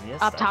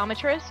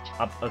 Optometrist?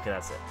 Okay,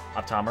 that's it.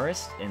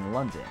 Optometrist in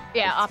London.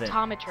 Yeah,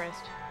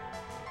 optometrist.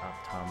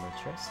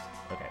 Optometrist?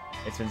 Okay.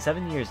 It's been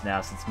 7 years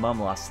now since Mum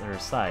lost her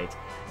sight,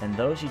 and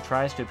though she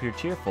tries to appear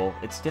cheerful,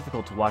 it's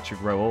difficult to watch her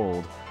grow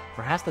old.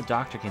 Perhaps the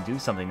doctor can do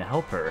something to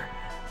help her.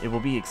 It will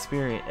be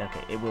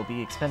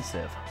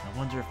expensive. I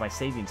wonder if my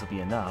savings will be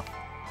enough.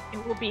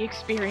 It will be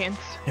experience.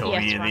 It will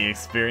be the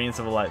experience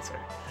of a lifetime.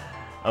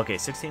 Okay,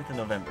 16th of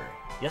November.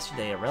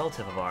 Yesterday, a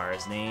relative of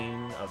ours,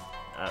 name of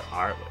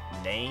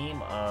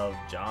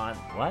John.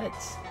 What?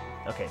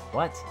 Okay,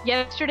 what?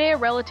 Yesterday, a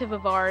relative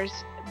of ours.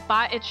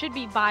 It should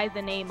be by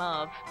the name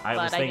of. I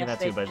was thinking that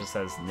too, but it just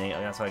says name.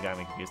 That's why I got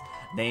me confused.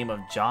 Name of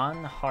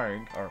John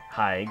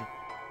Haig,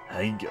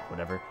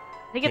 whatever.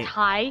 I think it's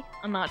High.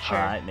 I'm not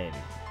sure. Maybe.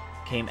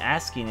 Came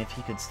asking if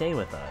he could stay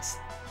with us.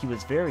 He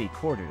was very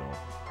cordial,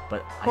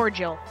 but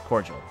cordial.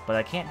 But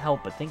I can't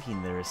help but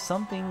thinking there is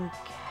something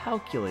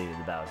calculated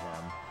about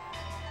him.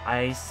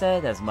 I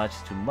said as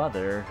much to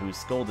Mother, who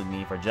scolded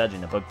me for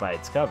judging a book by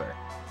its cover.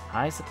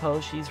 I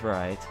suppose she's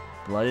right.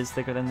 Blood is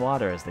thicker than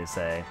water, as they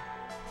say.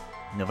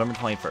 November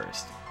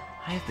 21st.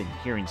 I have been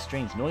hearing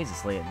strange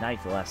noises late at night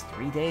for the last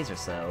 3 days or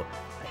so.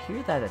 I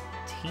hear that a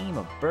team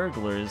of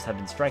burglars have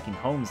been striking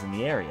homes in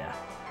the area.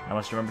 I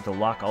must remember to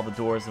lock all the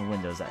doors and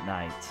windows at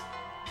night.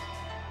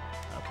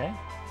 Okay.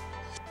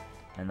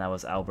 And that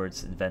was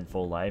Albert's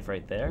eventful life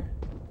right there.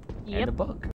 Yep. And a book.